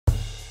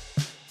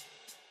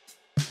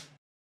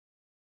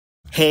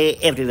Hey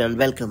everyone,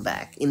 welcome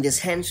back. In this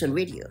hands-on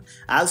video,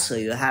 I'll show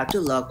you how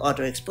to lock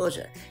auto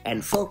exposure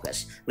and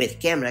focus with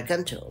camera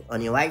control on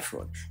your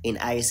iPhone in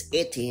iOS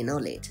 18 or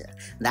later.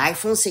 The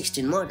iPhone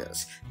 16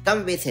 models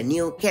come with a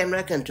new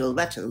camera control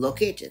button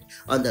located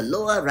on the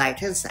lower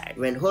right-hand side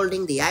when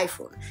holding the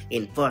iPhone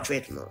in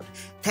portrait mode.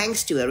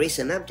 Thanks to a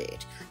recent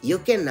update, you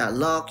can now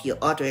lock your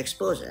auto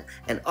exposure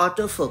and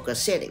autofocus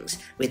settings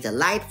with a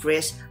light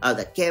press of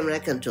the camera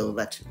control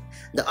button.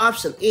 The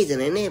option isn't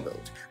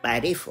enabled by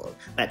default,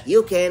 but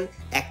you can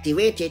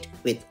activate it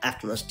with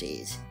utmost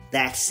ease.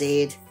 That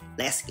said,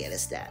 let's get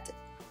started.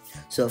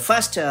 So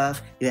first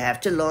off, you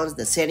have to launch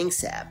the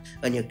Settings app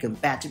on your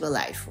compatible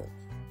iPhone.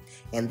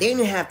 And then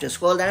you have to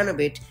scroll down a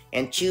bit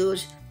and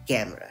choose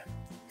Camera.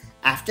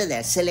 After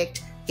that,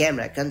 select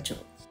Camera Control.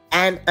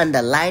 And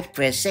under Light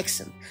Press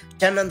section,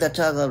 turn on the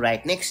toggle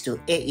right next to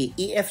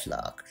AEEF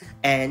lock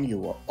and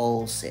you are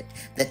all set.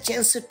 The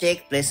change should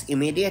take place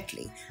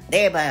immediately,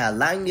 thereby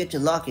allowing you to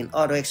lock in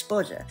auto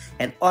exposure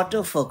and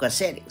autofocus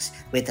settings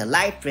with a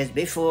light press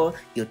before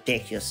you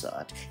take your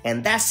shot.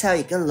 And that's how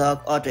you can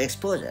lock auto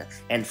exposure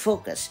and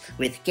focus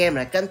with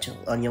camera control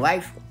on your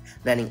iPhone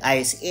running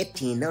iOS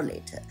 18 or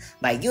later.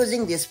 By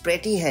using this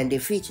pretty handy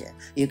feature,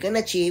 you can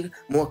achieve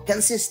more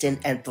consistent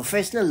and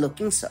professional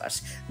looking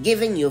shots,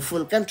 giving you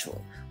full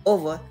control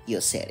over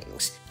your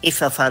settings.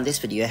 If you found this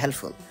video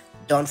helpful,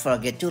 don't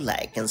forget to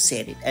like and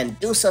share it, and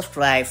do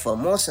subscribe for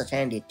more such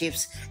handy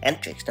tips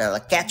and tricks. Now I'll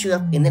catch you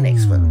up in the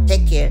next one.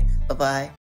 Take care. Bye bye.